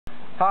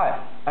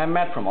Hi, I'm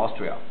Matt from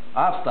Austria.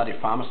 I've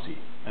studied pharmacy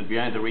and we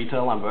are in the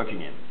retail I'm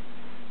working in.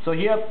 So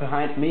here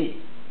behind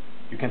me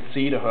you can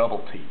see the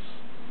herbal teas,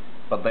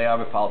 but they are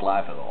without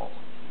life at all.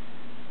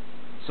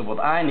 So what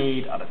I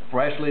need are the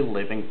freshly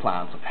living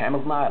plants of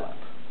Hamilton Island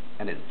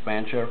and its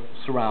adventure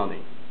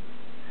surrounding.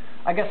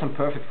 I guess I'm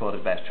perfect for the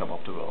best job of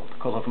the world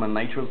because of my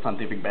natural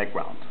scientific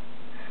background.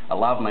 I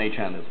love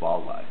nature and its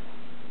wildlife.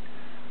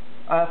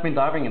 I have been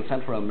diving in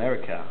Central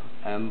America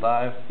and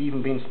I've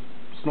even been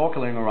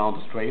snorkeling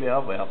around Australia,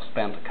 where I've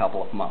spent a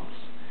couple of months.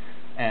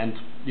 And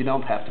you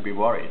don't have to be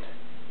worried,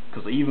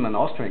 because even an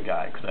Austrian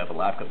guy could have a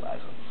lifeguard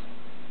license.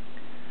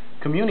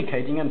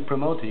 Communicating and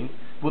promoting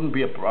wouldn't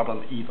be a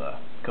problem either,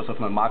 because of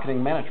my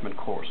marketing management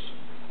course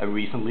I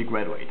recently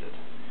graduated.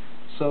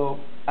 So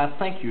I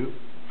thank you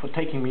for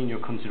taking me in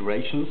your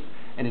considerations,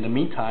 and in the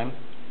meantime,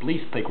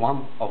 please take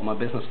one of my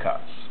business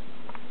cards.